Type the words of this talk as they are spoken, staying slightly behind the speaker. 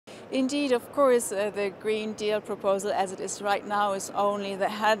Indeed, of course, the Green Deal proposal as it is right now is only the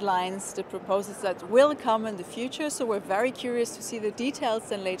headlines, the proposals that will come in the future. So we're very curious to see the details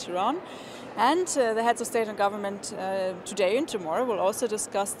then later on. And the heads of state and government today and tomorrow will also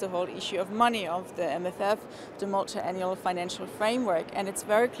discuss the whole issue of money, of the MFF, the multi-annual financial framework. And it's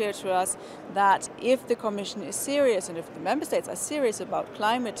very clear to us that if the Commission is serious and if the member states are serious about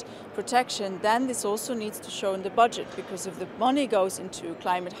climate protection, then this also needs to show in the budget, because if the money goes into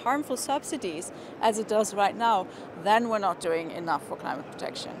climate harmful subsidies, as it does right now, then we're not doing enough for climate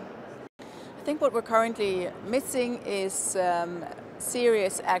protection. I think what we're currently missing is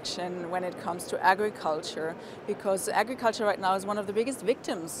serious action when it comes to agriculture, because agriculture right now is one of the biggest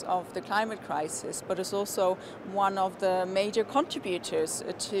victims of the climate crisis, but is also one of the major contributors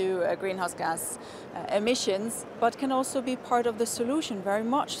to greenhouse gas emissions, but can also be part of the solution, very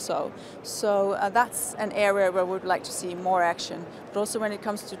much so. So that's an area where we would like to see more action. But also when it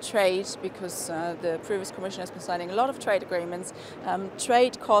comes to trade, because the previous Commission has been signing a lot of trade agreements,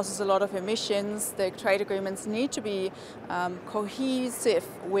 trade causes a lot of emissions. The trade agreements need to be cohesive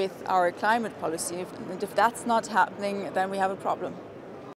with our climate policy, and if that's not happening, then we have a problem.